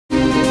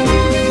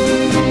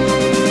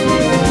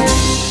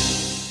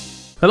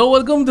Hello,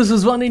 welcome. This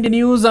is Oneindia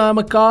News. I am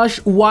Akash.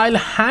 While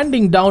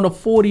handing down a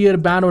 4-year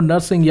ban on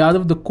Narsingh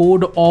Yadav, the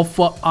Code of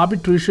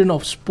Arbitration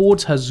of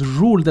Sports has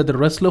ruled that the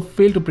wrestler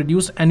failed to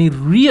produce any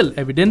real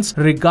evidence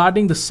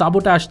regarding the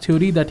sabotage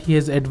theory that he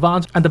has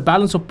advanced, and the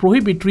balance of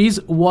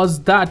prohibitories was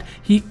that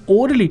he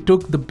orally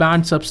took the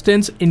banned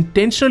substance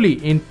intentionally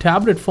in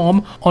tablet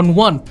form on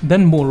one,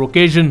 then more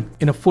occasion.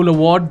 In a full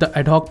award, the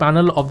ad hoc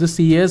panel of the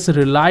CAS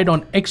relied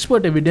on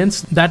expert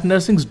evidence that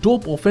Narsingh's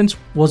dope offense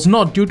was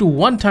not due to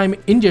one-time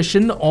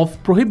ingestion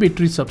of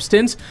prohibitory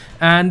substance,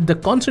 and the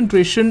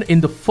concentration in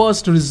the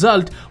first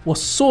result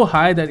was so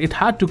high that it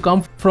had to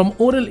come from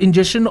oral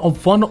ingestion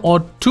of 1 or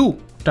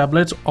 2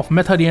 tablets of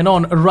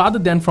methadone rather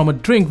than from a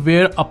drink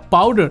where a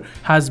powder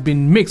has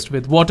been mixed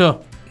with water.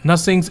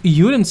 Narsingh's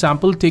urine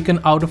sample taken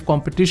out of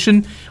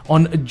competition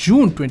on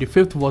June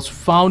 25th was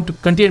found to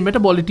contain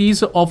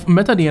metabolites of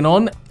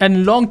methadone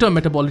and long-term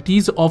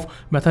metabolites of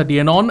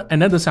methadone.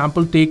 Another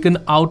sample taken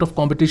out of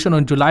competition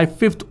on July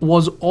 5th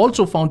was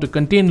also found to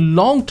contain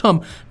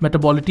long-term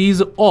metabolites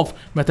of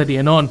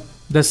methadone.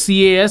 The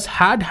CAS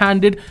had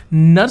handed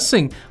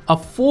Narsingh a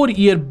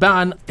 4-year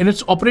ban in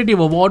its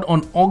operative award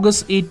on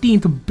August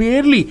 18th,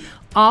 barely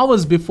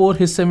hours before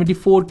his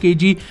 74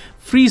 kg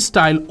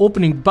freestyle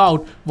opening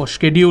bout was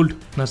scheduled.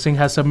 Narsingh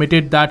has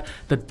submitted that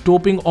the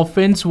doping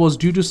offense was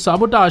due to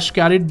sabotage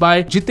carried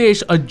by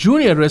Jitesh, a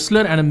junior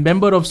wrestler and a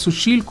member of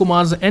Sushil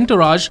Kumar's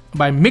entourage,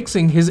 by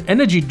mixing his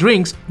energy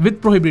drinks with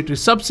prohibitory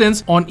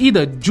substance on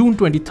either June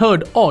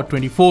 23rd or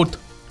 24th.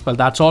 Well,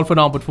 that's all for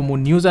now, but for more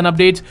news and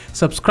updates,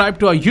 subscribe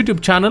to our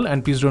YouTube channel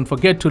and please don't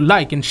forget to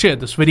like and share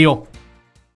this video.